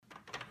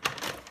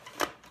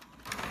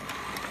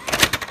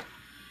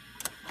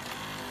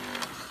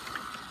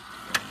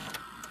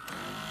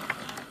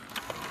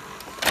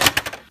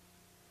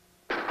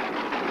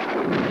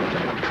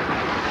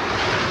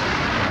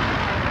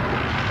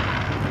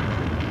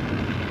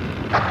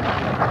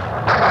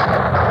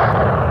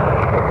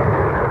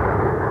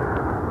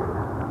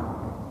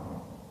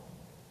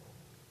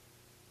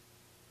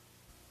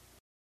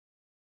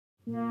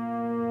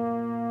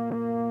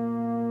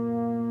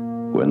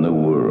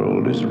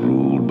is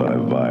ruled by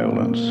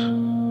violence,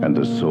 and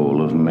the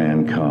soul of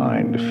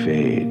mankind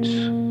fades.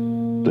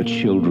 The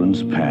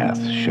children's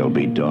path shall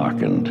be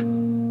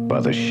darkened by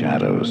the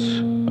shadows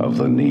of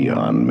the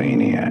neon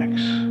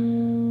maniacs.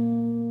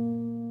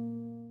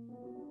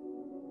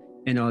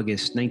 In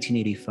August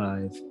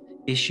 1985,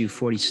 issue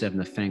 47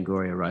 of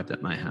Fangoria arrived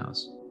at my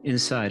house.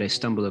 Inside, I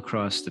stumbled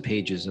across the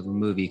pages of a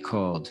movie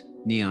called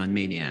Neon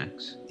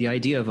Maniacs. The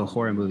idea of a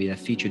horror movie that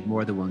featured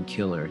more than one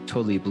killer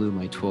totally blew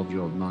my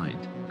 12-year-old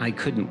mind. I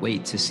couldn't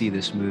wait to see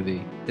this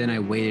movie. Then I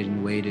waited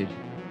and waited,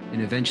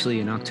 and eventually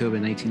in October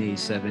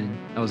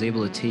 1987, I was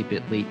able to tape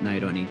it late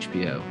night on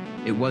HBO.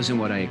 It wasn't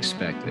what I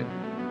expected.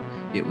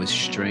 It was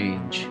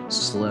strange,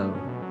 slow,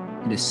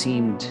 and it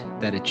seemed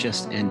that it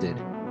just ended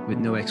with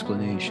no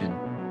explanation.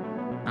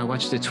 I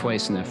watched it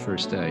twice in that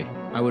first day.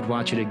 I would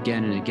watch it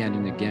again and again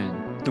and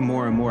again. The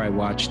more and more I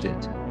watched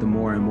it, the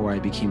more and more I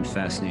became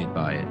fascinated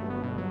by it.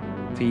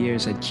 For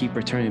years, I'd keep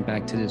returning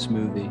back to this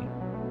movie.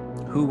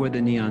 Who were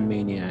the Neon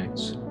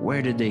Maniacs?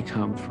 Where did they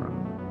come from?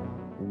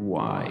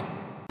 Why?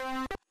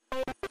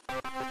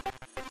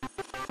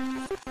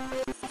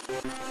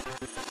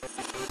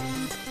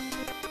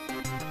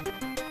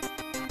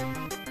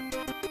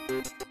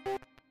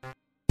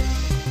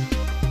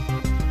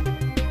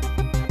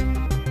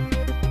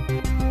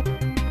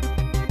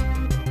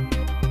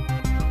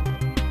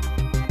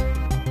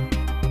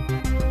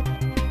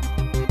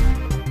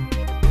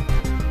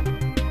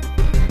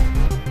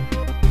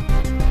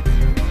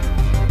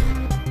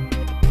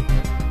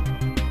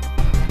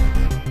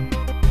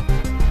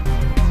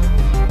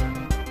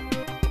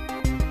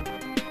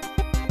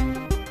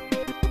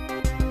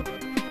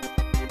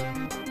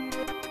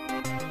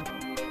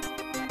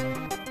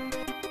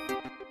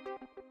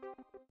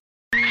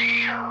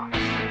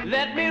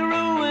 Let me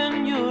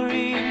ruin your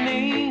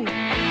evening,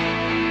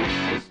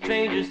 the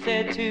stranger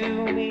said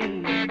to me.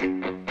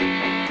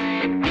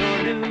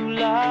 Your new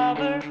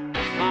lover,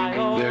 my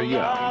old They're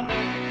young. lover,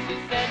 she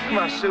said Come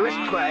on, Sue,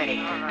 it's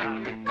play.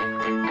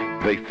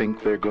 They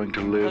think they're going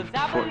to live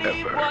I believe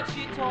forever. what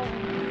she told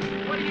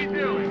me. What are you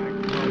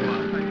doing? Grow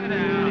up. Get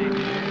out.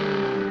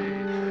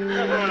 She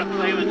doesn't want to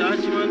play with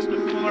us. She wants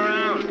to fool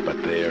around.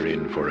 But they're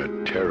in for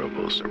a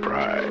terrible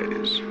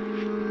surprise.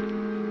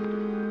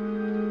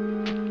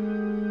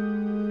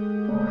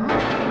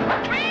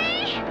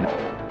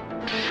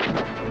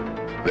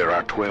 There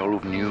are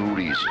 12 new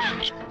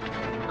reasons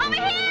Over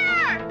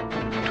here!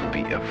 to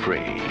be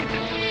afraid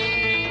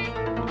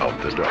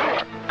of the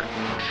dark.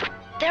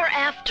 They're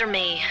after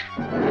me.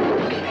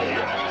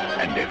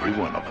 And every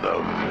one of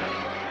them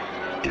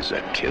is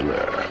a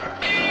killer.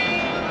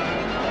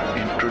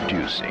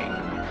 Introducing,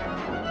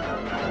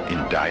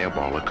 in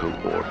diabolical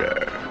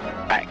order,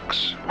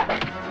 Axe,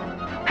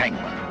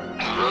 Hangman,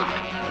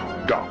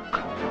 Doc,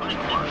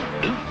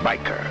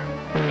 Biker,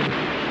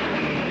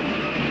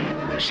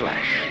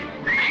 Slash,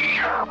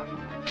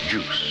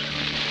 Juice,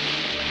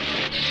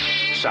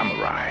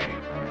 Samurai,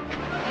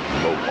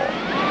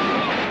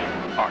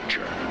 Mohawk,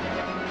 Archer,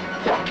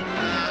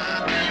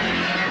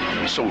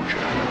 Soldier.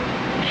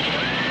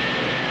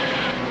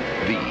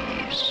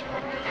 These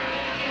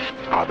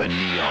are the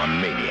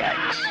Neon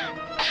Maniacs.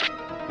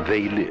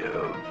 They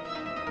live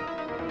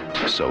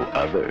so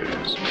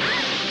others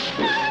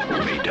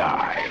may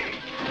die.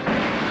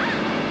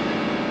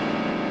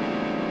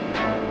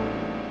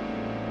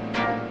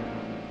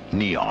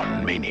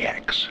 Neon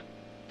Maniacs.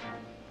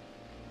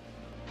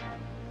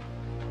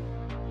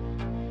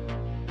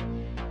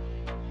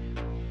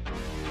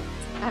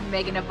 I'm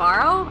Megan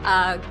Navarro,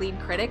 lead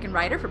critic and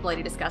writer for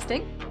Bloody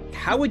Disgusting.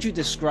 How would you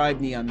describe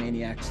Neon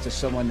Maniacs to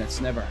someone that's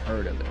never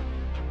heard of it?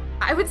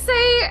 I would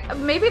say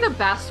maybe the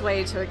best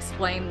way to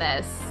explain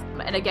this,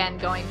 and again,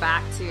 going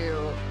back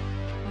to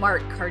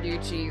Mark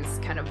Carducci's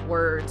kind of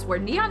words, where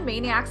Neon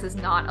Maniacs is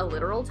not a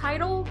literal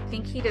title. I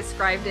think he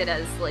described it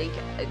as like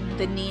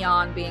the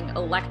neon being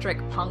electric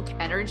punk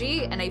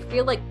energy, and I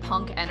feel like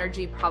punk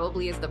energy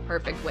probably is the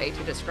perfect way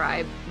to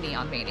describe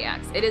Neon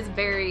Maniacs. It is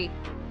very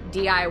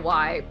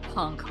DIY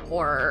punk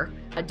horror.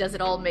 Does it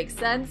all make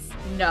sense?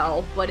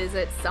 No. But is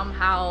it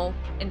somehow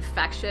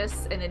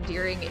infectious and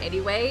endearing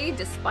anyway,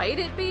 despite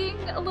it being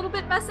a little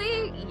bit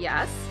messy?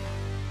 Yes.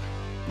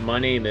 My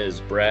name is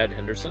Brad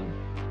Henderson.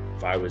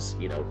 I was,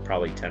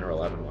 probably 10 or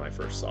 11 when I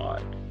first saw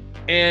it.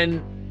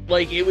 And,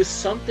 it was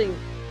something,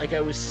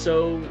 I was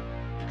so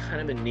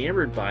kind of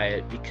enamored by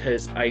it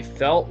because I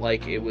felt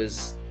like it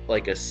was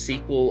like a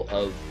sequel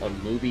of a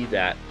movie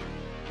that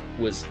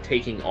was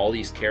taking all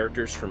these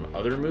characters from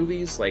other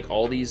movies,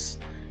 all these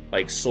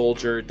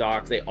Soldier,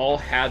 Doc, they all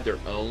had their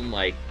own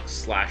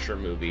slasher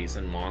movies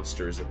and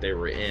monsters that they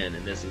were in,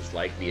 and this was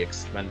the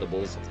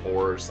Expendables of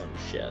horror, some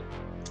shit.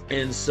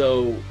 And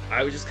so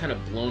I was just kind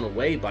of blown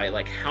away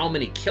by how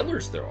many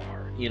killers there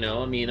are.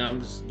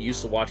 I'm just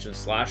used to watching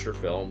slasher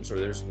films where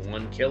there's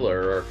one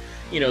killer or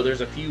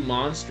there's a few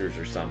monsters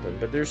or something,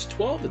 but there's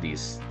 12 of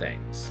these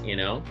things.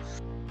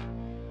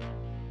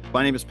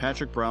 My name is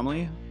Patrick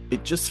Bromley.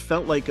 It just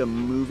felt like a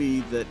movie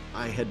that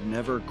I had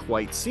never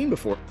quite seen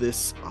before.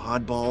 This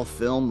oddball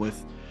film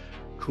with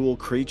cool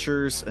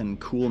creatures and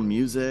cool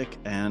music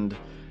and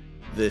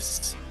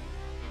this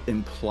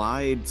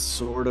implied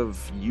sort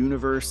of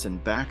universe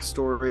and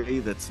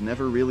backstory that's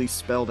never really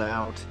spelled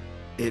out.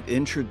 It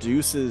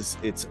introduces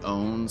its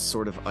own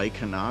sort of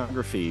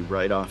iconography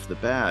right off the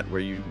bat, where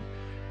you're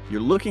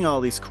looking at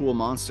all these cool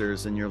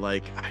monsters and you're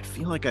like, I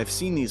feel like I've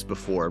seen these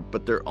before,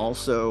 but they're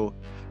also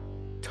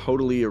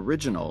totally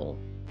original.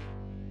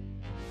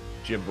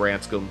 Jim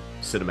Branscombe,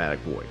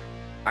 Cinematic Boy.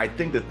 I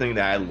think the thing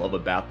that I love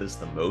about this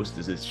the most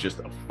is it's just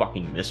a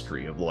fucking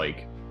mystery of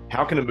like,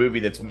 how can a movie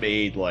that's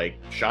made like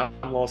shot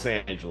in Los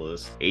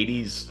Angeles,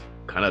 80s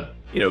kind of,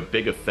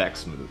 big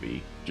effects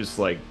movie, just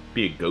like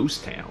be a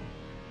ghost town?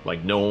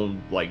 Like no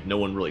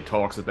one really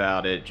talks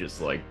about it.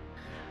 Just like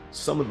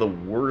some of the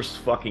worst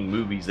fucking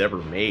movies ever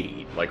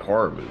made, like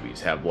horror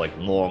movies, have like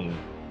long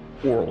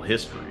oral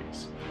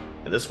histories.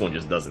 And this one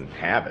just doesn't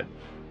have it.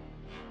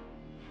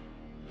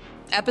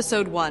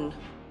 Episode 1.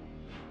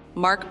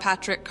 Mark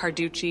Patrick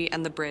Carducci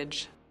and the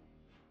Bridge.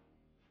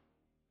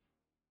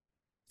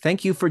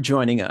 Thank you for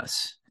joining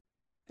us,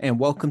 and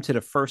welcome to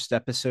the first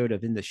episode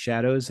of In the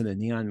Shadows and the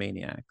Neon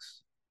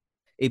Maniacs,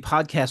 a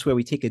podcast where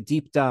we take a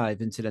deep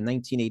dive into the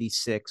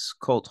 1986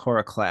 cult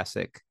horror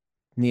classic,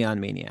 Neon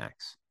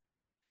Maniacs.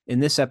 In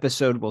this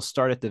episode, we'll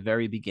start at the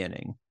very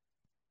beginning.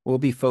 We'll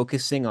be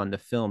focusing on the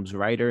film's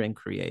writer and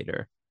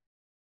creator.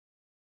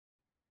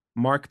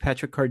 Mark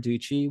Patrick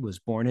Carducci was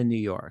born in New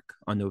York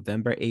on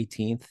November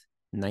 18th,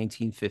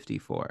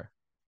 1954.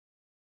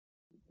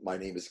 My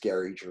name is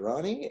Gary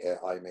Girani.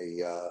 I'm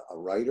a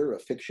writer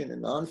of fiction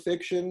and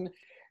nonfiction,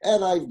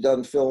 and I've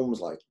done films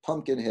like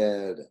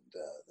Pumpkinhead and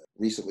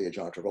recently a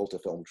John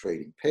Travolta film,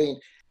 Trading Paint.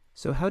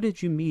 So how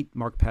did you meet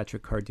Mark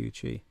Patrick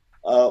Carducci?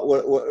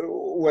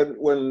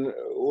 When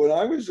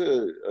I was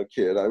a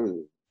kid, I was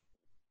a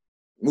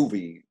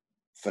movie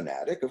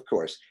fanatic, of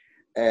course,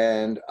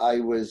 and I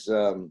was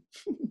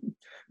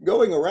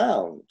going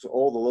around to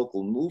all the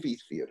local movie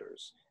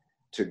theaters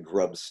to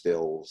grub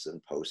stills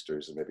and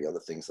posters and maybe other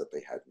things that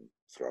they hadn't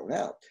thrown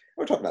out.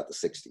 We're talking about the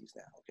 60s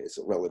now, okay,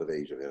 so relative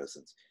age of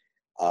innocence.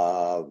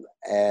 Lo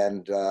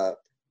and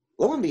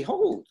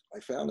behold, I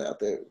found out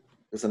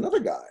there's another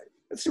guy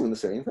that's doing the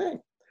same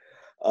thing.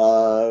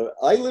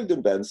 I lived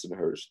in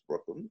Bensonhurst,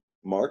 Brooklyn.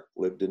 Mark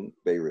lived in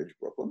Bay Ridge,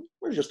 Brooklyn.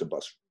 We're just a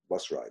bus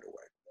ride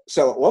away.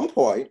 So at one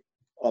point,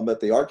 I'm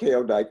at the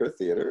RKO Dyker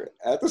Theater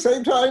at the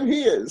same time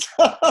he is.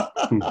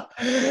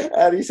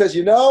 And he says,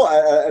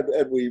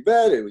 and we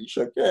met and we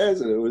shook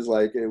hands and it was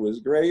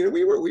great. And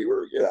we were,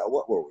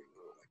 what were we?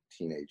 Like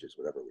teenagers,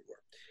 whatever we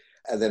were.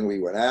 And then we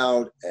went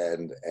out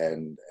and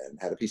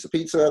had a piece of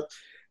pizza.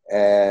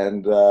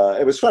 And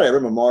it was funny. I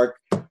remember Mark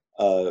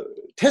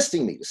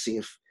testing me to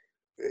see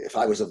if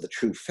I was of the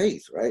true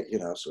faith, right?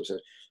 So he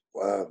said,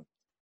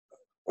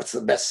 what's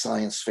the best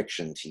science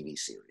fiction TV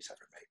series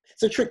ever made?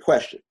 It's a trick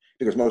question,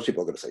 because most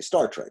people are going to say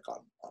Star Trek on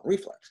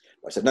reflex.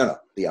 But I said, no,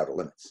 The Outer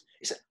Limits.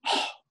 He said,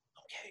 oh,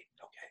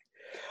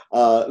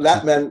 okay.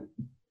 That meant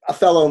a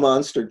fellow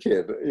monster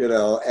kid,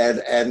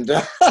 and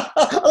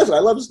listen, I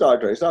love Star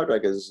Trek. Star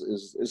Trek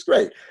is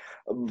great.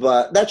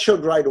 But that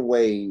showed right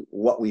away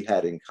what we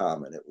had in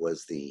common. It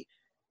was the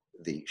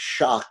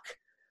shock,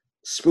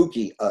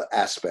 spooky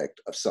aspect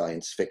of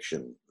science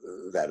fiction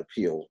that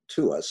appealed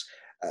to us.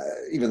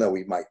 Even though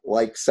we might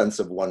like Sense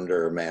of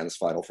Wonder, Man's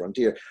Final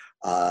Frontier,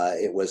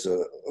 it was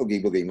a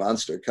oogie boogie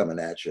monster coming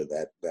at you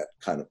that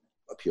kind of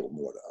appealed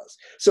more to us.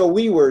 So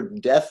we were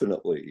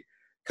definitely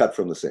cut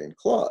from the same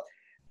cloth.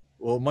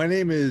 Well, my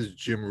name is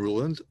Jim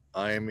Ruland.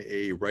 I'm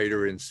a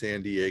writer in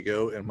San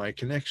Diego, and my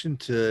connection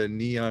to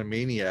Neon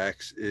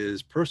Maniacs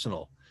is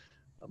personal.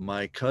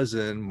 My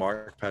cousin,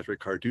 Mark Patrick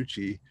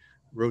Carducci,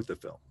 wrote the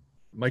film.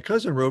 My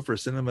cousin wrote for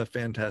Cinema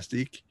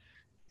Fantastique,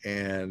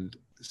 and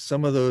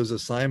some of those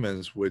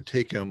assignments would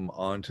take him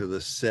onto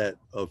the set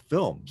of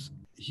films.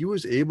 He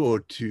was able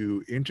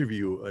to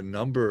interview a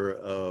number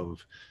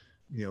of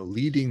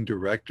leading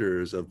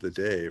directors of the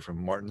day,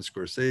 from Martin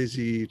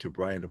Scorsese to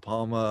Brian De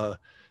Palma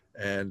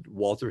and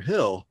Walter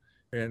Hill,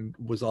 and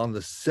was on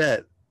the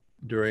set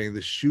during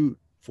the shoot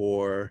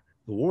for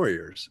The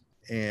Warriors.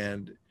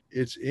 And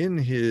it's in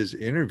his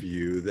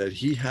interview that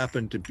he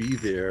happened to be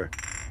there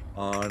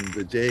on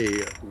the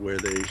day where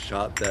they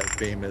shot that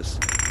famous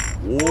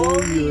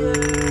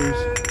Warriors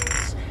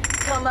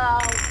come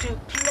out to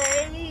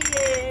play.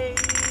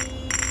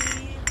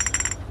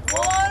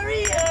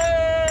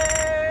 Warriors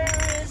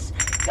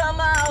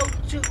come out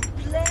to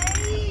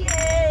play.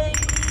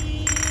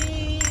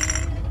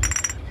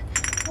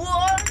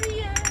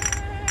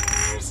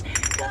 Warriors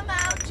come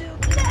out to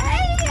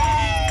play.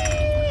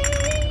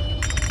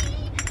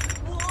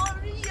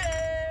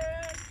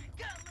 Warriors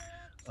come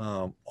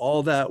out.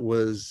 All that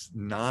was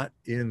not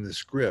in the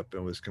script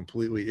and was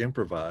completely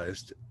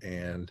improvised,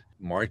 and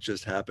Mark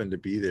just happened to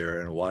be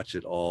there and watch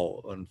it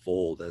all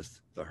unfold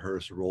as the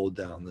hearse rolled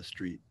down the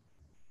street.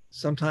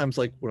 Sometimes,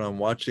 like when I'm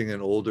watching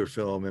an older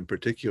film in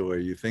particular,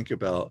 you think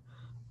about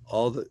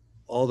all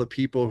the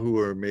people who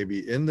are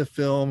maybe in the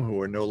film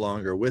who are no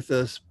longer with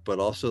us, but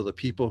also the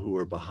people who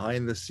are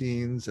behind the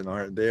scenes and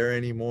aren't there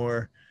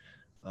anymore.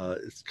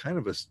 It's kind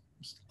of a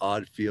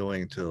odd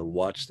feeling to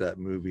watch that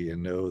movie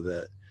and know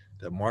that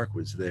Mark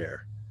was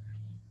there.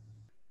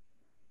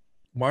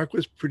 Mark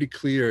was pretty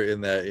clear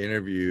in that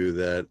interview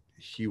that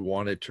he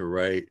wanted to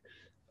write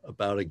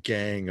about a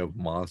gang of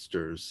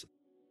monsters.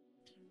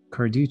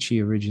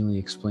 Carducci originally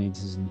explained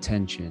his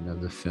intention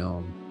of the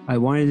film. I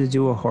wanted to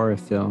do a horror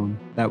film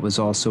that was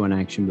also an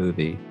action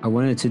movie. I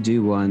wanted to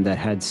do one that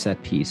had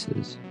set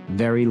pieces,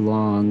 very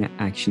long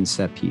action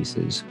set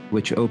pieces,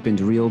 which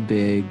opened real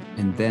big,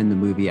 and then the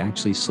movie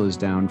actually slows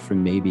down for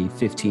maybe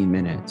 15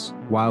 minutes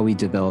while we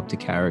develop the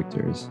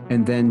characters,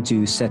 and then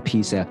do set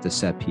piece after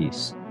set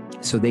piece.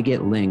 So they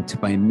get linked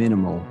by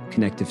minimal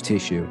connective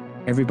tissue.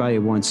 Everybody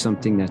wants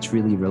something that's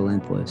really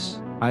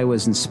relentless. I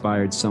was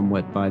inspired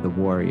somewhat by The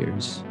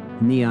Warriors.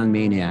 Neon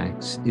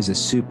Maniacs is a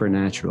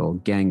supernatural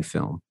gang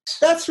film.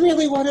 That's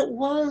really what it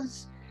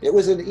was. It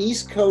was an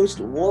East Coast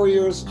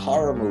Warriors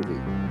horror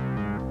movie.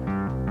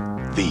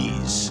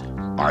 These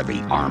are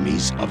the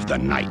armies of the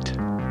night.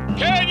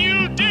 Can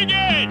you dig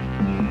it?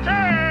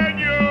 Can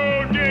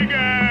you dig it?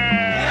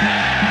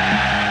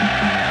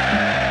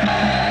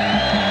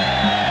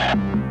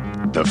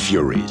 The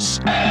Furies.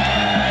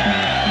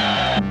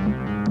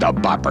 The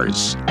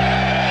Boppers.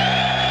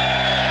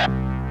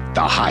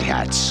 The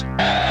Hi-Hats.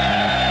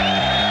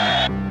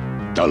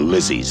 The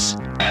Lizzies.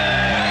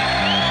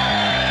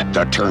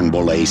 The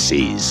Turnbull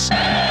ACs.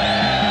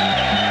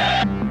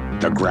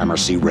 The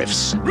Gramercy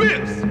Riffs.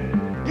 Riffs!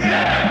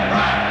 Yeah,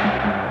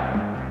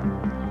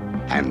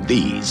 right! And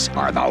these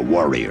are the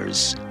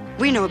Warriors.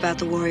 We know about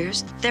the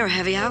Warriors. They're a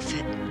heavy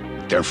outfit.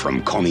 They're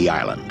from Coney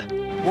Island.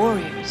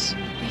 Warriors?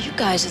 You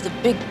guys are the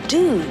big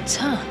dudes,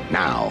 huh?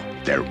 Now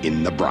they're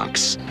in the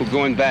Bronx. We're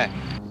going back.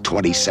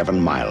 27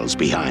 miles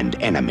behind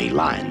enemy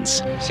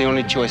lines. It's the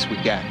only choice we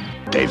got.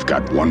 They've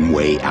got one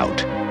way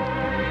out.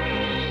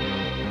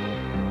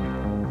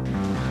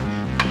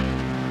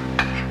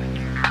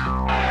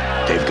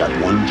 They've got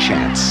one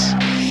chance.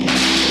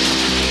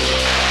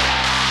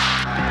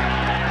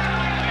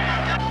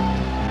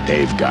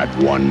 They've got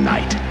one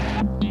night.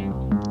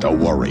 The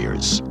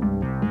Warriors.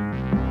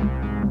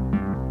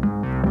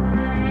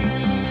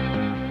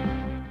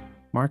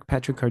 Mark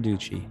Patrick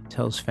Carducci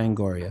tells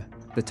Fangoria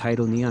the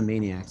title Neon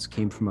Maniacs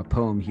came from a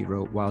poem he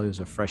wrote while he was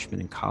a freshman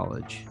in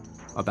college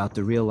about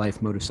the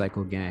real-life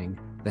motorcycle gang,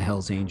 the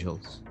Hells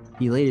Angels.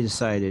 He later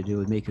decided it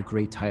would make a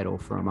great title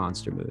for a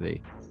monster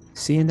movie.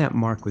 Seeing that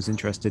Mark was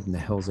interested in the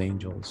Hells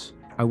Angels,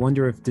 I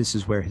wonder if this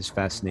is where his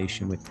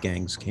fascination with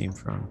gangs came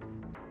from.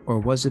 Or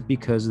was it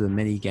because of the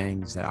many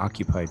gangs that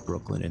occupied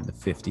Brooklyn in the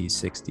 50s,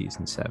 60s,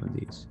 and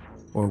 70s?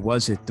 Or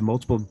was it the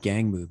multiple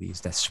gang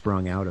movies that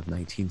sprung out of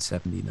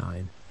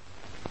 1979?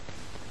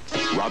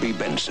 Robbie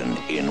Benson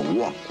in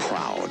Walk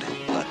Proud,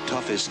 the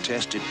toughest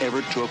test it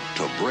ever took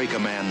to break a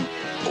man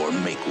or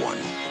make one.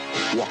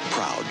 Walk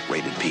Proud,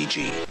 rated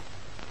PG.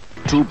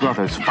 Two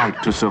brothers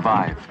fight to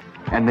survive,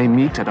 and they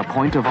meet at a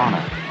point of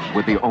honor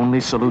where the only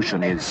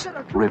solution is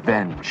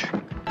revenge.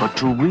 But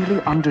to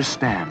really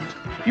understand,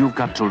 you've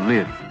got to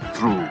live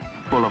through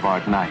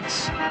Boulevard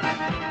Nights.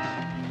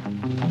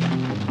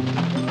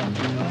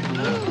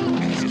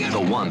 The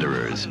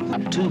Wanderers,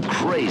 too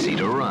crazy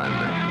to run.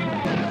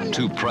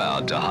 Too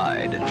proud to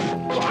hide.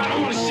 I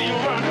don't want to see you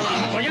run.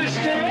 Are you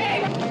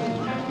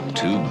listening?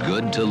 Too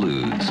good to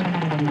lose.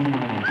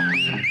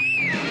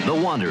 The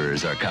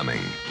Wanderers are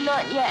coming,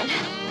 Not yet.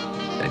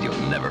 and you'll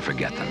never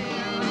forget them.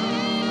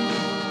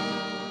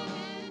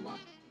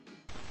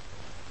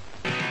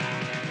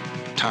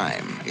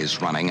 Time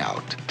is running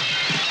out.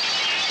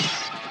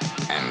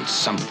 And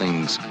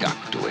something's got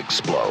to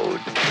explode.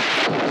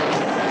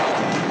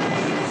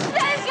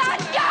 They've got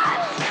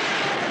guns!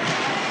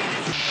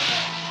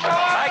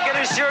 I can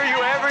assure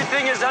you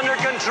everything is under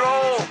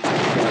control.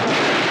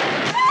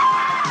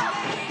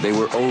 They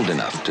were old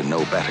enough to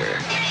know better,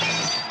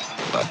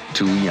 but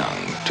too young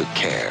to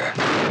care.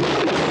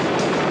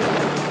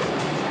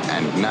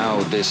 And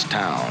now this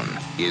town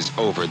is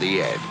over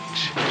the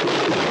edge.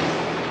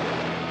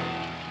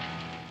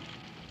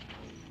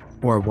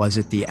 Or was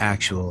it the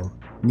actual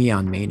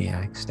Neon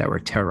Maniacs that were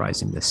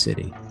terrorizing the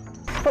city?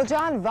 Well,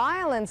 John,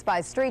 violence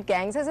by street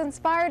gangs has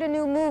inspired a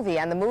new movie,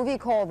 and the movie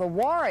called The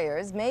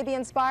Warriors may be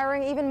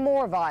inspiring even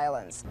more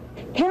violence.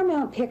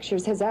 Paramount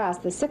Pictures has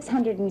asked the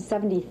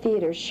 670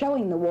 theaters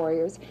showing The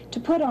Warriors to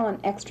put on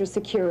extra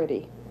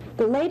security.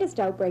 The latest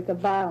outbreak of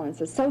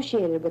violence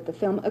associated with the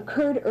film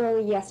occurred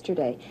early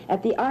yesterday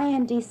at the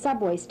IND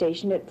subway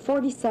station at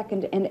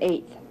 42nd and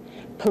 8th.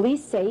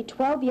 Police say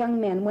 12 young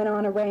men went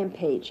on a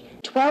rampage.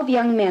 12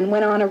 young men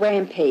went on a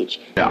rampage.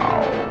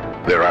 Now,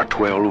 there are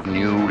 12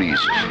 new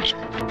reasons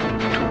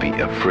to be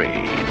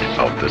afraid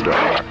of the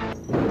dark.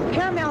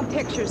 Paramount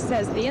Pictures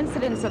says the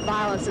incidents of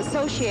violence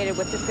associated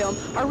with the film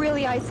are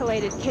really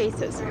isolated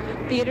cases.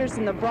 Theaters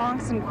in the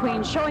Bronx and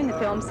Queens showing the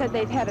film said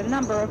they've had a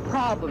number of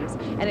problems.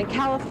 And in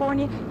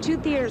California, 2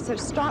 theaters have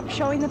stopped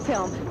showing the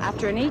film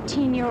after an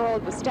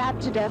 18-year-old was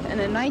stabbed to death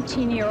and a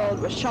 19-year-old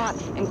was shot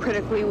and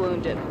critically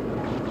wounded.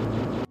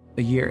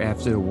 A year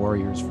after The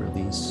Warriors'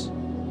 release,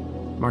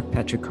 Mark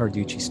Patrick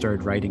Carducci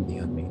started writing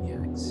Neon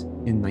Maniacs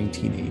in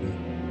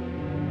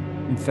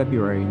 1980. In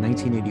February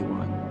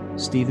 1981,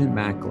 Stephen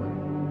Mackler,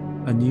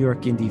 a New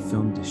York indie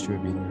film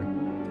distributor,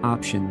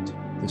 optioned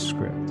the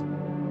script.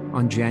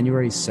 On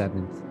January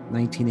 7th,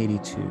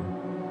 1982,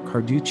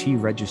 Carducci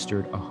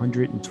registered a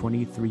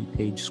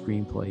 123-page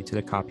screenplay to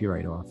the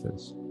Copyright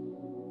Office.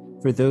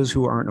 For those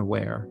who aren't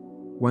aware,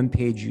 one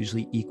page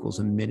usually equals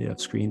a minute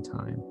of screen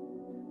time,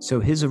 so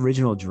his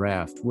original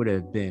draft would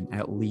have been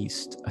at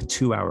least a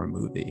 2-hour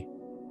movie.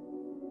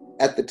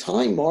 At the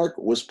time Mark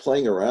was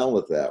playing around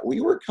with that, we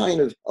were kind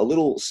of a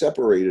little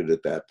separated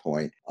at that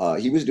point.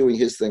 He was doing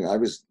his thing. I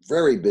was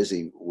very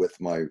busy with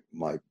my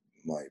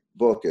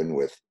book and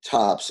with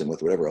Tops and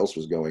with whatever else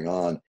was going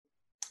on.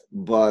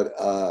 But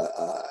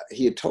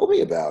he had told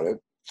me about it,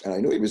 and I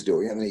knew he was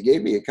doing it, and he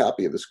gave me a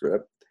copy of the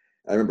script.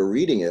 I remember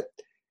reading it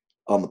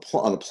on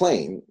a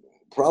plane,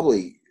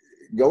 probably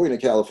going to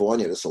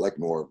California to select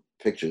more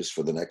pictures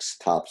for the next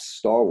Tops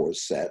Star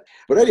Wars set.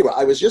 But anyway,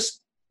 I was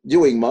just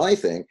doing my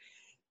thing,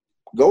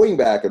 going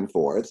back and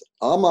forth.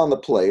 I'm on the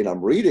plane,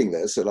 I'm reading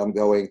this, and I'm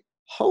going,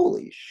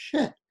 holy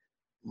shit,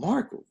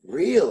 Mark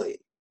really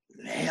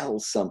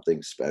nailed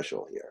something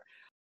special here.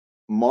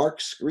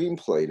 Mark's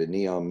screenplay to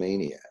Neon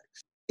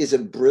Maniacs is a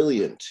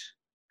brilliant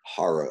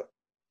horror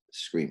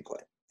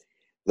screenplay.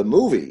 The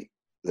movie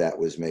that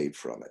was made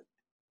from it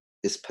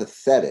is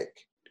pathetic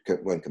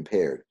when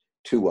compared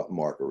to what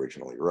Mark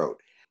originally wrote.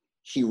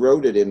 He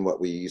wrote it in what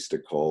we used to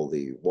call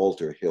the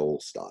Walter Hill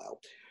style,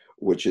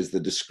 which is the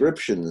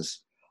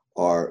descriptions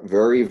are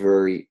very,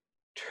 very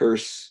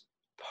terse,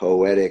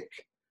 poetic,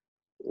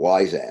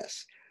 wise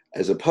ass,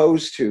 as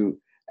opposed to,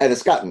 and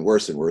it's gotten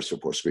worse and worse for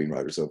poor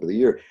screenwriters over the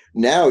year.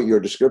 Now your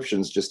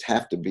descriptions just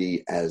have to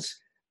be as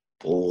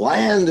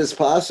bland as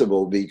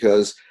possible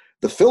because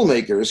the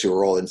filmmakers, who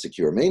are all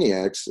insecure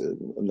maniacs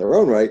in their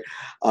own right,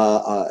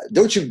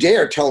 don't you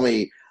dare tell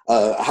me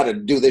how to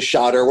do this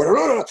shot or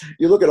whatever.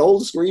 You look at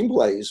old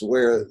screenplays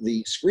where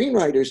the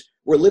screenwriters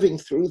were living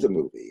through the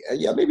movie.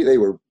 And yeah, maybe they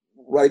were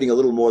writing a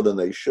little more than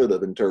they should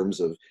have in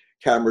terms of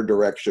camera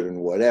direction and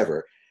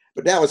whatever.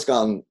 But now it's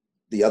gone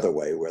the other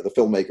way, where the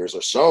filmmakers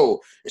are so,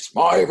 it's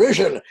my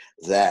vision,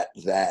 that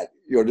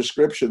your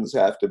descriptions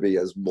have to be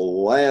as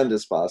bland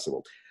as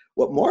possible.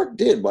 What Mark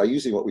did by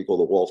using what we call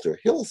the Walter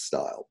Hill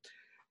style,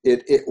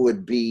 it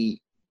would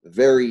be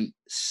very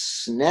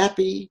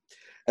snappy.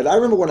 And I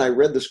remember when I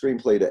read the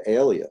screenplay to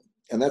Alien,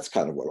 and that's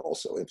kind of what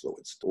also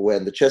influenced,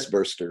 when the chest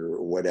burster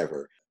or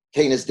whatever,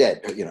 Kane is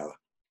dead,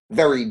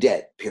 very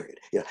dead, period.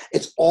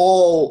 It's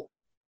all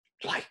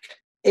like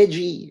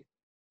edgy,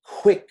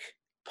 quick,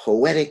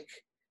 poetic,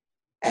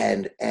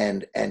 and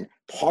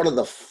part of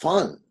the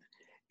fun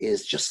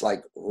is just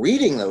like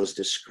reading those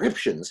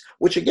descriptions,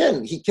 which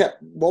again, he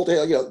kept,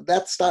 Walter,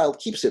 that style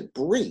keeps it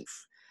brief,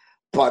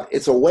 but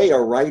it's a way a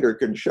writer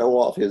can show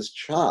off his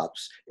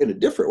chops in a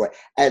different way.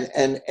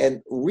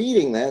 And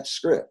reading that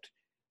script,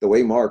 the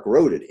way Mark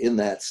wrote it in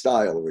that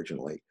style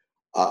originally,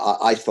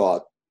 I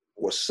thought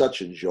was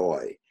such a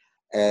joy.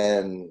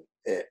 And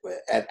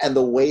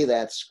the way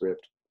that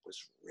script was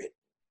written,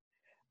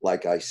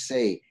 like I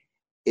say,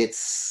 it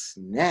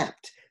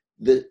snapped.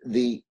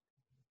 The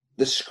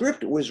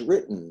script was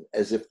written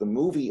as if the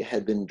movie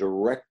had been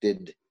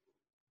directed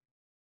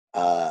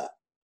by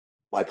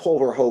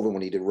Paul Verhoeven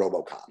when he did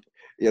RoboCop,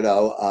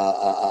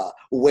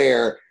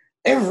 where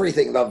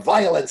everything, the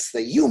violence,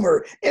 the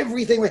humor,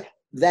 everything,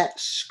 that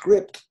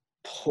script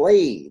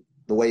played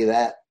the way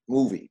that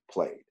movie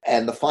played.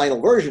 And the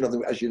final version of it,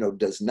 as you know,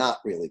 does not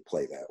really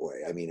play that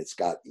way. I mean, it's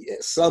got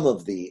some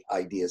of the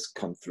ideas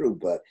come through,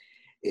 but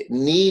it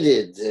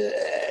needed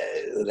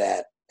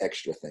that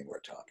extra thing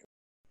we're talking.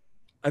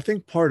 I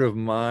think part of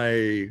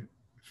my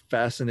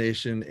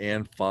fascination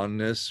and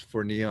fondness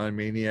for Neon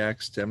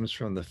Maniacs stems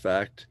from the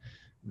fact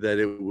that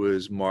it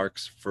was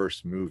Mark's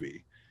first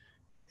movie.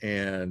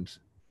 And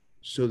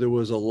so there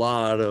was a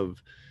lot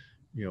of,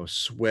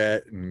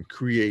 sweat and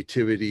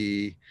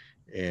creativity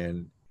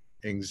and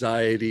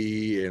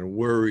anxiety and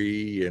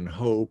worry and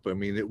hope. I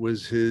mean, it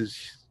was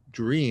his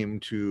dream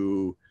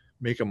to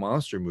make a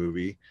monster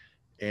movie,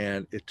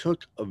 and it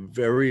took a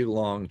very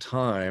long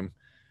time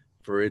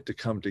for it to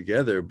come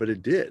together, but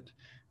it did.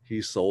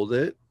 He sold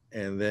it,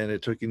 and then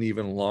it took an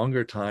even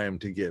longer time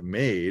to get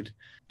made,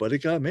 but it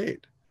got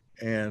made.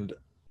 And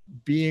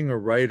being a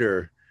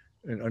writer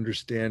and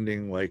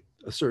understanding like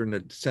a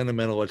certain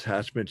sentimental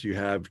attachment you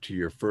have to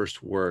your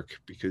first work,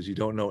 because you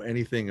don't know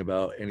anything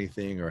about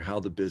anything or how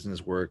the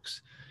business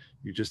works.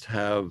 You just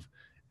have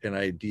an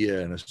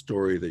idea and a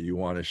story that you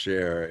want to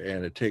share,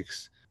 and it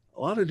takes a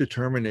lot of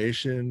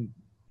determination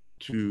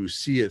to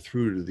see it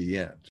through to the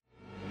end.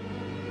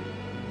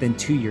 Then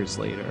 2 years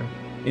later,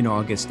 in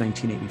August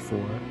 1984,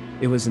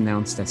 it was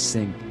announced that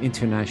Sync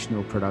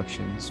International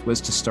Productions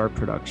was to start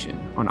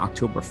production on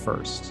October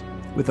 1st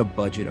with a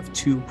budget of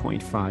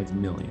 $2.5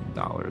 million.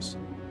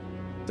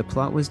 The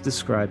plot was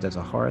described as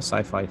a horror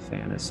sci-fi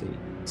fantasy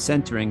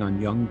centering on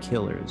young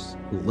killers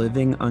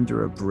living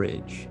under a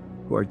bridge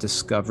who are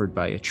discovered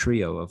by a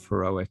trio of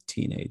heroic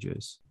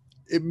teenagers.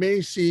 It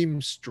may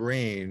seem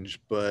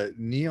strange, but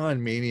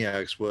Neon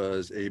Maniacs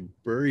was a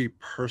very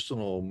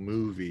personal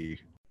movie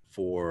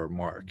for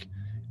Mark.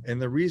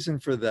 And the reason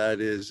for that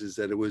is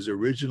that it was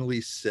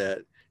originally set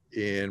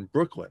in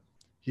Brooklyn.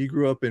 He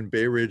grew up in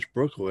Bay Ridge,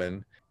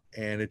 Brooklyn,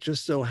 and it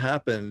just so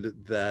happened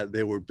that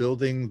they were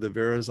building the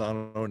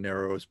Verrazano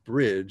Narrows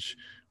Bridge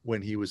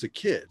when he was a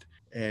kid.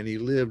 And he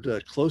lived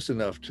close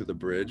enough to the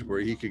bridge where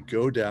he could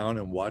go down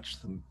and watch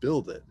them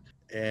build it.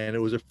 And it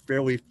was a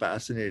fairly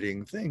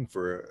fascinating thing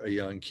for a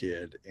young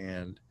kid.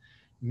 And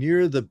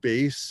near the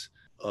base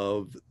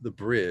of the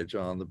bridge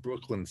on the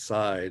Brooklyn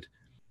side,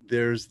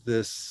 there's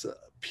this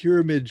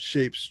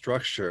pyramid-shaped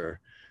structure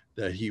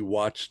that he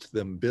watched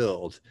them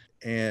build.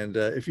 And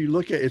if you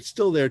look at it, it's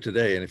still there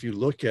today. And if you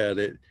look at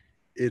it,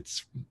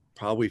 it's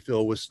probably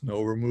filled with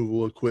snow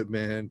removal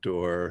equipment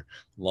or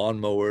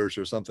lawnmowers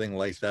or something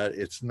like that.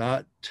 It's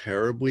not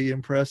terribly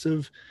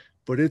impressive,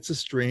 but it's a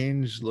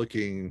strange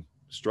looking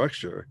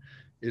structure.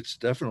 It's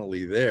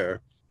definitely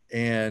there.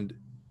 And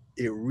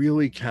it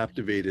really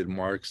captivated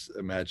Mark's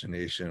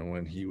imagination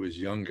when he was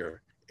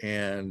younger.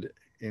 And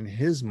in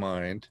his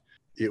mind,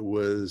 it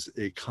was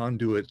a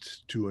conduit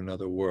to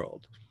another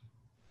world.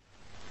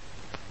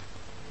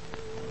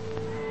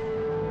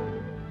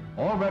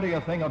 Already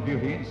a thing of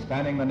beauty,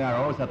 spanning the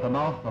Narrows at the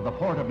mouth of the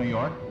Port of New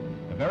York,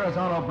 the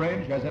Verrazano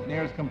Bridge, as it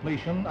nears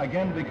completion,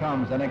 again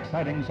becomes an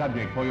exciting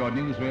subject for your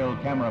newsreel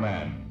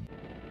cameraman.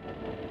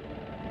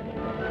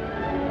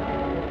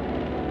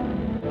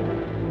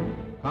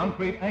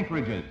 Concrete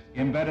anchorages,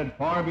 embedded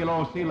far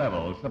below sea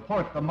level,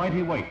 support the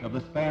mighty weight of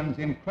the span's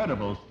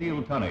incredible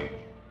steel tonnage.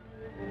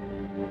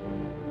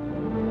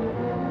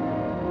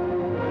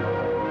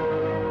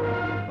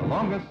 The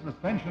longest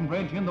suspension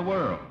bridge in the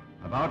world,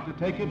 about to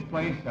take its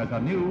place as a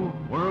new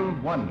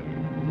world wonder.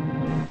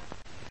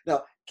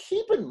 Now,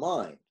 keep in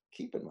mind,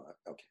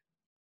 okay,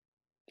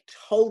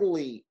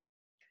 totally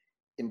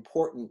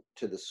important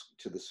to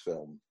this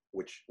film,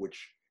 which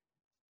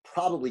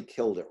probably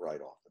killed it right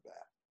off the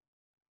bat.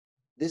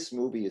 This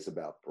movie is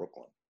about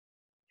Brooklyn.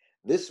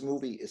 This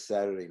movie is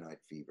Saturday Night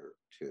Fever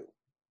too.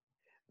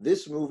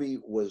 This movie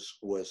was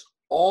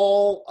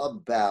all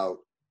about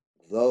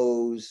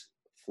those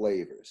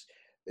flavors.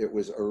 It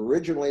was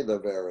originally the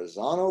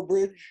Verrazano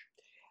Bridge,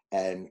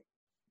 and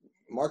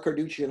Mark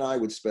Carducci and I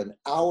would spend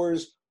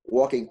hours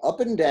walking up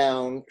and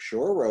down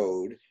Shore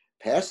Road,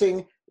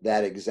 passing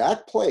that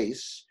exact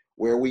place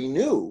where we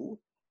knew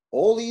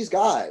all these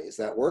guys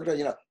that worked,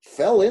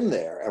 fell in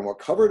there and were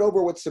covered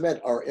over with cement,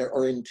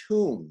 are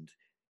entombed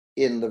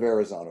in the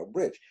Verrazano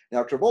Bridge.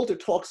 Now, Travolta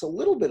talks a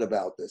little bit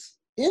about this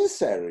in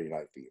Saturday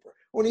Night Fever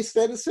when he's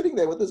sitting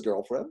there with his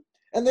girlfriend,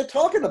 and they're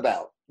talking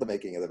about the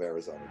making of the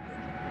Verrazano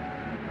Bridge.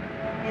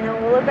 You know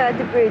all about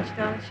the bridge,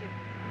 don't you?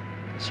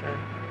 That's right.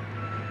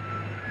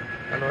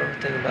 I know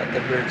everything about the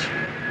bridge.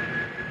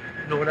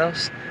 You know what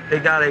else? They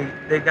got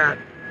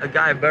a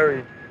guy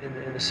buried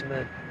in the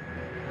cement.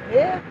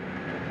 Yeah.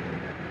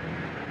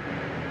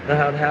 Know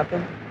how it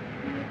happened?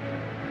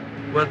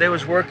 Well, they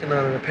was working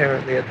on it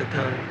apparently at the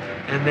time,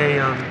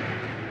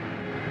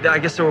 and I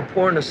guess they were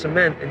pouring the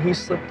cement, and he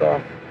slipped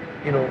off,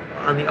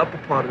 on the upper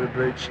part of the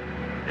bridge,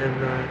 and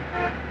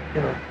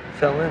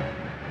fell in.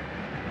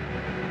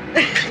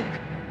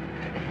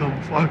 Oh,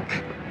 fuck.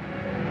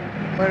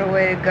 What a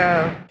way to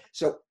go.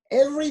 So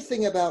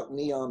everything about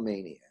Neon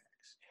Maniacs,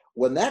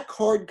 when that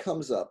card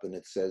comes up and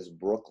it says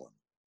Brooklyn,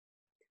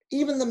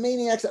 even the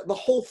Maniacs, the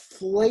whole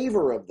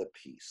flavor of the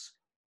piece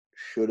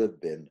should have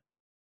been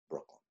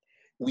Brooklyn.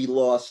 We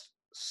lost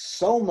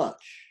so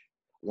much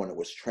when it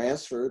was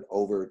transferred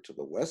over to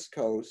the West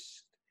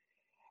Coast,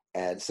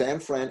 and San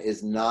Fran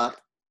is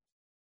not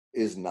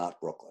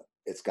Brooklyn.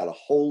 It's got a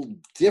whole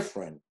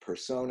different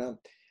persona,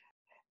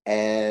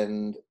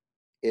 and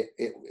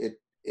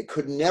it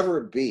could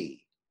never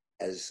be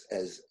as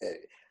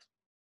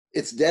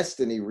its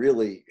destiny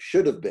really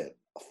should have been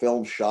a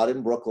film shot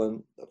in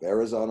Brooklyn, the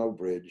Verrazano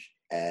Bridge,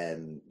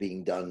 and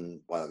being done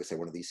by, like I say,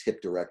 one of these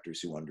hip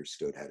directors who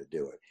understood how to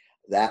do it.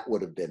 That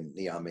would have been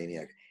Neon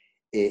Maniac.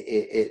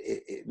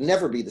 It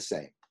never be the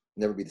same.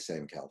 Never be the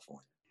same in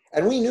California.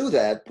 And we knew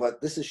that, but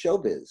this is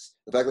showbiz.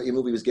 The fact that your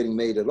movie was getting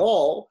made at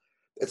all,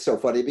 it's so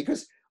funny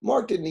because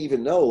Mark didn't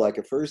even know, like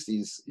at first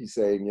he's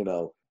saying,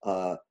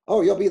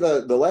 oh, you'll be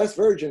the last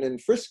virgin in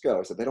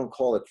Frisco. So they don't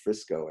call it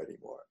Frisco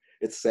anymore.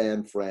 It's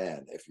San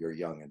Fran if you're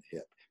young and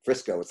hip.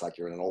 Frisco, it's like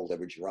you're in an old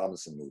Edward G.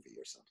 Robinson movie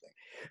or something.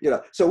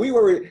 So we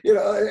were,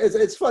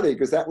 it's funny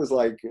because that was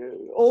like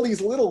all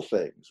these little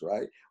things,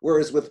 right?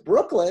 Whereas with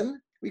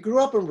Brooklyn, we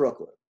grew up in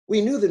Brooklyn.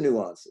 We knew the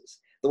nuances.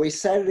 The way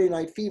Saturday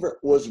Night Fever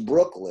was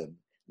Brooklyn,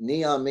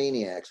 Neon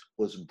Maniacs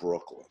was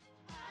Brooklyn.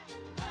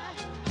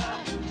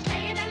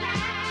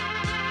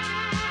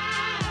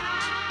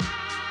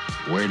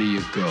 Where do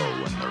you go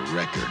when the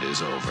record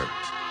is over?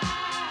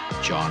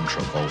 John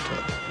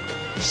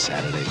Travolta,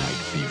 Saturday Night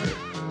Fever.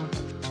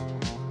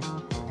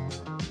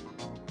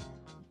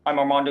 I'm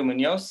Armando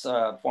Munoz,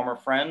 a former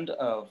friend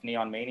of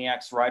Neon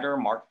Maniacs writer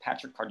Mark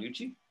Patrick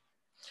Carducci.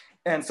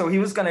 And so he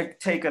was going to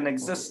take an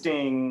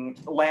existing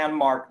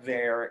landmark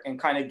there and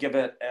kind of give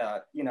it,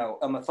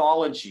 a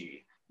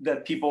mythology.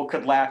 that people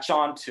could latch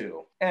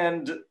onto.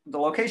 And the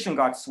location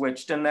got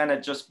switched, and then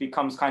it just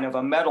becomes kind of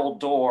a metal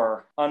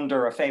door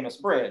under a famous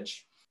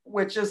bridge,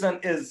 which it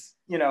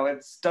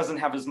doesn't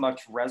have as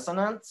much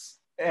resonance.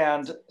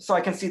 And so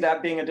I can see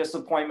that being a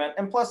disappointment.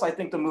 And plus, I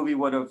think the movie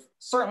would have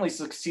certainly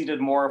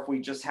succeeded more if we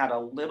just had a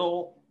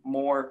little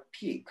more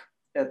peek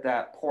at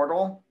that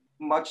portal,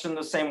 much in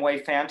the same way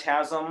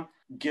Phantasm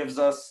gives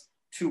us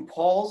two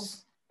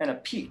poles and a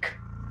peak.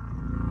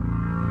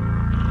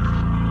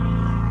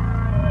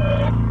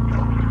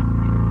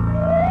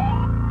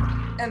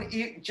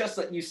 And just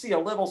that you see a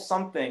little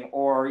something,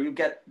 or you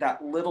get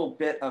that little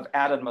bit of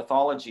added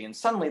mythology, and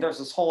suddenly there's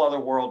this whole other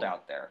world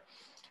out there.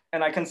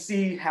 And I can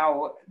see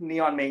how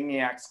Neon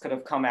Maniacs could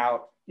have come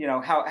out,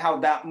 how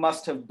that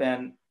must have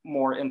been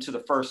more into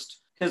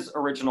his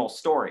original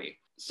story.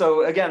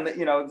 So again,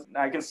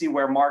 I can see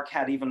where Mark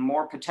had even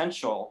more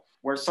potential,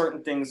 where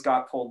certain things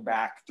got pulled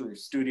back through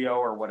studio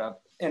or whatever,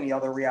 any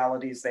other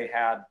realities they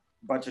had,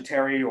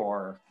 budgetary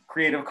or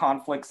creative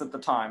conflicts at the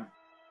time.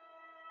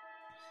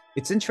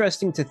 It's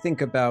interesting to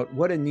think about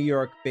what a New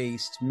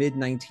York-based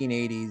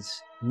mid-1980s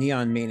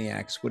Neon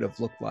Maniacs would have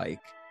looked like,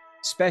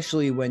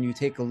 especially when you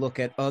take a look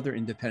at other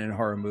independent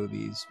horror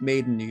movies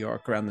made in New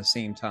York around the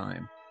same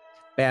time.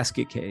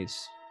 Basket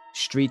Case,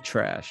 Street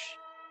Trash,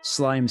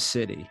 Slime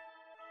City,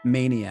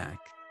 Maniac,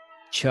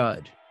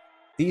 Chud.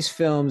 These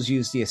films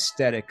use the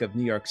aesthetic of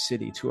New York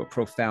City to a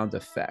profound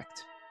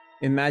effect.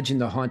 Imagine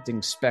the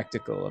haunting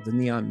spectacle of the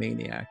Neon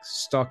Maniacs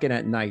stalking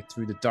at night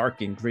through the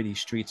dark and gritty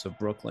streets of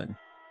Brooklyn,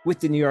 with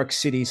the New York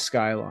City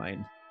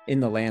skyline in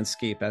the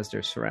landscape as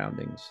their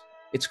surroundings.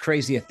 It's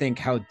crazy to think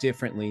how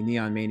differently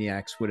Neon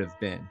Maniacs would have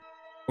been,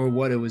 or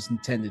what it was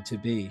intended to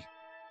be.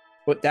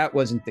 But that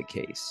wasn't the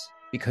case,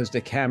 because the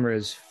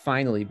cameras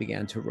finally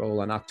began to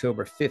roll on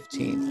October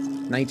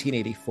 15th,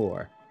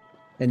 1984,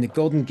 and the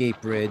Golden Gate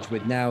Bridge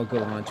would now go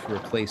on to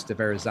replace the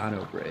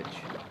Verrazano Bridge,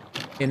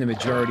 and the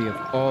majority of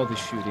all the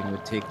shooting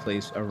would take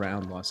place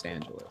around Los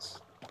Angeles.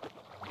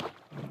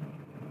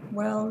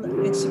 Well,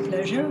 it's a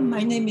pleasure.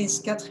 My name is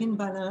Catherine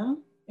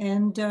Balin,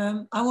 and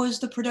I was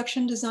the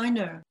production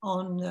designer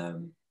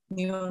on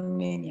Neon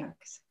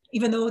Maniacs,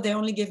 even though they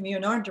only gave me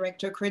an art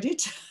director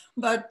credit,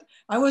 but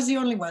I was the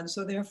only one,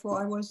 so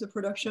therefore I was the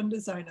production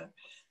designer.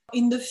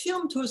 In the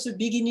film, towards the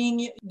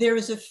beginning, there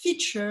is a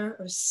feature,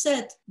 a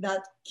set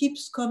that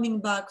keeps coming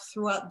back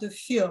throughout the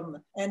film,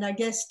 and I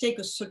guess take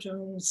a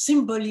certain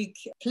symbolic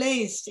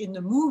place in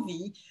the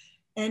movie,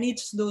 and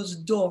it's those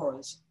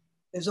doors.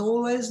 There's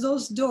always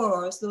those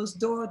doors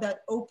that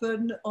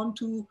open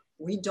onto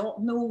we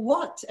don't know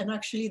what. And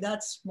actually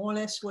that's more or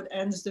less what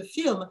ends the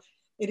film.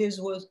 It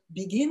is what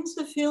begins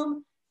the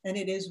film and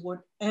it is what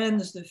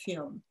ends the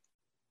film.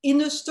 In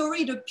the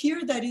story, it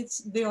appears that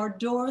there are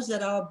doors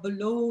that are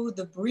below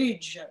the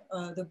bridge,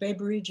 the Bay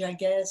Bridge, I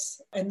guess,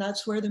 and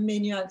that's where the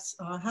maniacs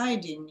are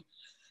hiding.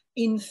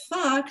 In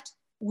fact,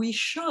 we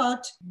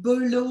shot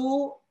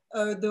below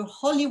the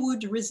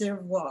Hollywood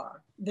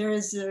Reservoir.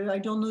 There's I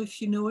don't know if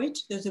you know it,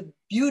 there's a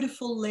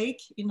beautiful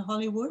lake in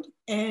Hollywood,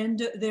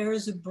 and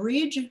there's a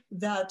bridge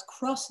that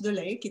crosses the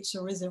lake, it's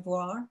a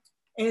reservoir,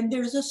 and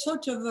there's a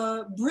sort of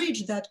a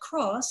bridge that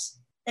crosses,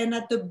 and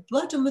at the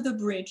bottom of the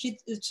bridge,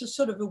 it's a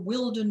sort of a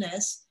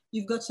wilderness.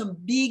 You've got some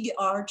big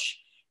arch,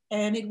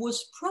 and it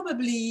was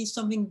probably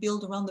something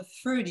built around the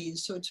 30s,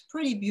 so it's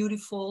pretty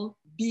beautiful,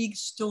 big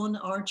stone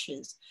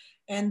arches.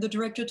 And the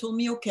director told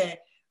me, okay,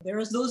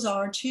 there's those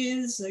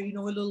arches, a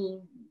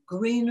little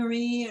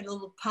greenery, a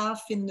little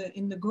path in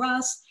the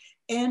grass,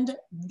 and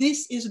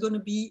this is going to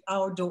be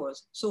our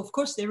doors. So of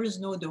course there is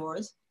no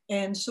doors,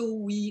 and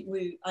so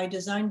I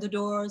designed the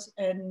doors,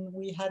 and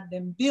we had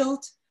them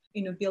built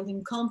in a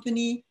building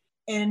company,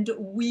 and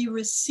we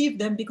received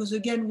them because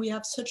again we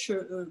have such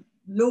a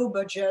low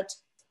budget.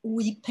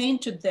 We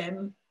painted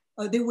them.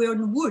 They were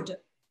in wood.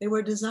 They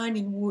were designed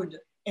in wood.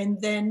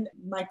 And then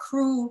my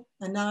crew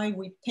and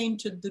we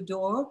painted the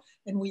door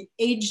and we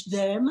aged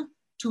them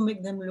to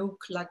make them look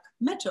like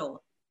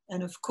metal.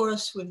 And of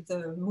course, with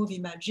the movie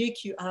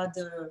magic, you add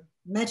a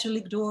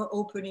metallic door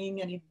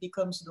opening and it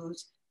becomes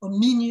those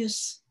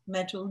ominous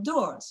metal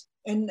doors.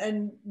 And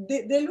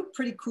they look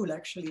pretty cool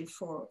actually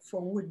for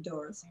wood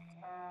doors.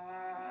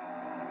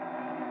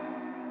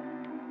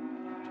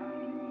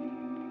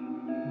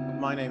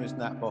 My name is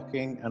Nat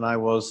Bocking, and I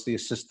was the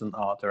assistant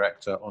art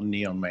director on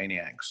Neon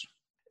Maniacs.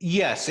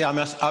 Yes,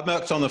 I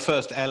worked on the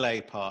first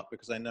LA part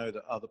because I know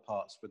that other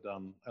parts were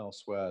done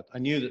elsewhere. I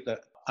knew that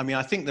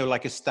I think there were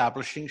like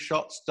establishing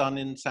shots done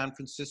in San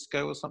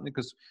Francisco or something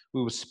because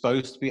we were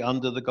supposed to be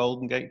under the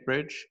Golden Gate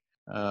Bridge.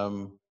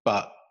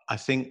 But I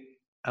think,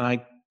 and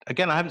I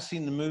haven't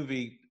seen the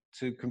movie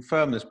to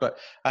confirm this, but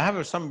I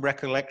have some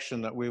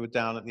recollection that we were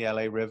down at the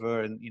LA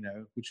River and,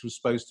 which was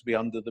supposed to be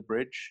under the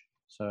bridge.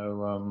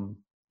 So,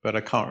 but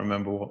I can't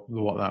remember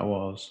what that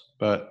was.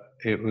 But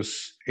it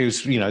was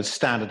a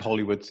standard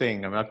Hollywood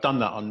thing. I mean, I've done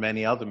that on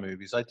many other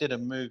movies. I did a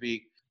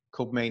movie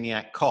called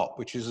Maniac Cop,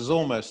 which is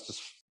almost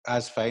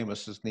as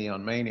famous as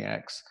Neon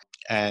Maniacs.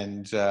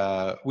 And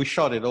we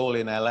shot it all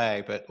in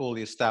LA, but all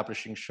the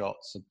establishing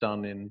shots are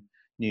done in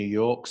New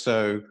York.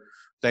 So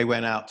they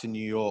went out to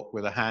New York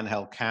with a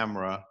handheld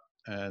camera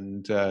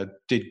and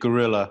did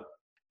guerrilla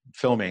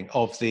filming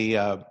of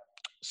the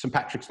St.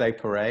 Patrick's Day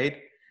parade.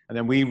 And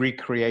then we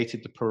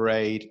recreated the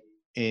parade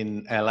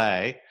in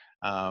LA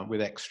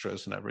with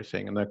extras and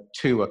everything. And the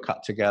two were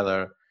cut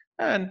together,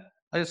 and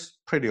it's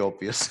pretty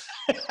obvious.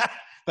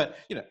 But,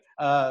 you know,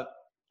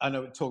 I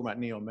know we're talking about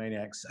Neon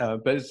Maniacs,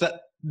 but it's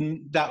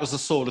that was the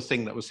sort of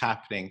thing that was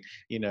happening.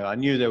 You know, I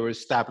knew they were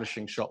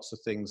establishing shots of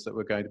things that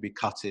were going to be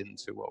cut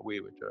into what we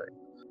were doing.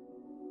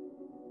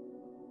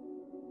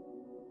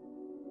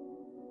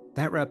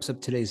 That wraps up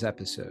today's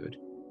episode.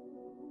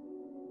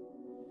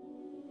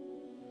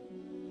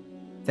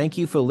 Thank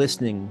you for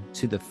listening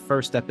to the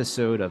first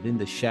episode of In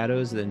the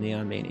Shadows of the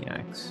Neon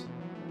Maniacs.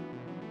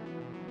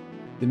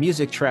 The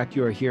music track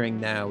you are hearing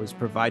now is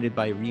provided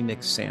by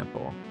Remix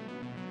Sample.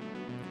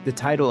 The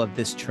title of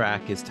this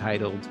track is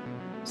titled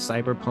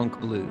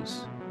Cyberpunk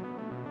Blues.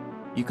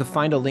 You can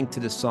find a link to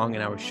the song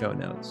in our show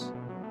notes.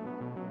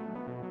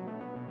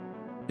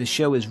 The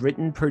show is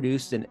written,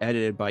 produced, and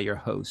edited by your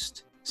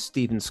host,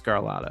 Steven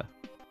Scarlatta.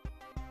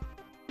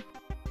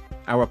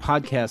 Our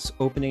podcast's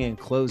opening and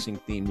closing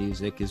theme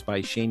music is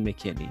by Shane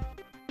McKinney.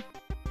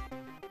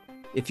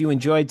 If you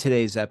enjoyed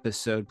today's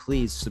episode,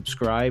 please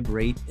subscribe,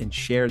 rate, and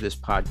share this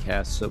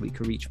podcast so we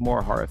can reach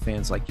more horror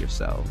fans like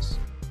yourselves.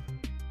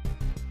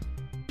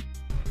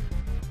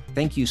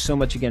 Thank you so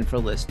much again for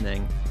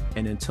listening,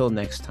 and until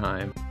next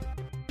time,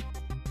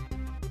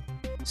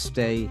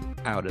 stay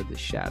out of the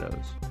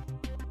shadows.